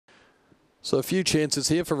So a few chances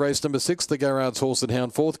here for race number 6, the Garrard's Horse and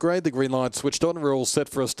Hound 4th grade. The green light switched on. We're all set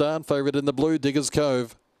for a start. Favourite in the blue, Diggers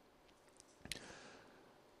Cove.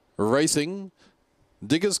 Racing.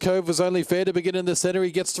 Diggers Cove was only fair to begin in the centre. He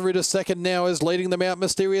gets through to second now, is leading them out.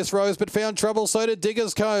 Mysterious Rose, but found trouble. So did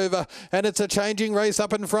Diggers Cove. And it's a changing race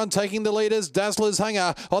up in front, taking the leaders. Dazzler's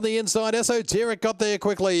Hanger on the inside. Esoteric got there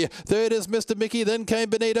quickly. Third is Mr. Mickey. Then came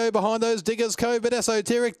Benito behind those Diggers Cove. But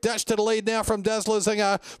Esoteric dashed to the lead now from Dazzler's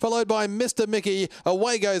Hanger, followed by Mr. Mickey.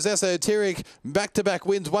 Away goes Esoteric. Back-to-back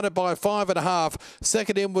wins. Won it by 5.5.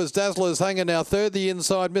 Second in was Dazzler's Hanger. Now third the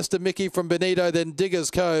inside. Mr. Mickey from Benito. Then Diggers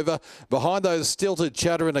Cove. Behind those Stilted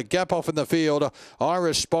Chatter and a gap off in the field.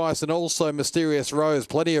 Irish Spice and also Mysterious Rose.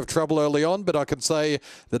 Plenty of trouble early on, but I can say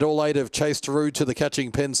that all 8 have chased through to the catching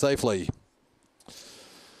pen safely.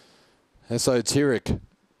 Esoteric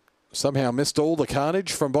somehow missed all the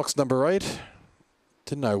carnage from box number 8.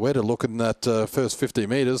 Didn't know where to look in that first 50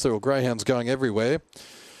 metres. There were greyhounds going everywhere,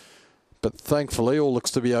 but thankfully all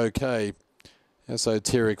looks to be okay.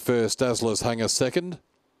 Esoteric first, Dazzler's Hanger second.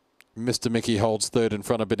 Mr. Mickey holds third in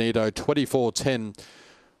front of Benito, 24-10.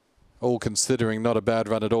 All considering not a bad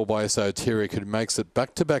run at all by Esoteric, who makes it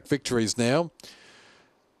back-to-back victories now.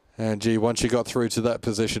 And gee, once she got through to that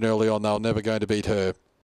position early on, they were never going to beat her.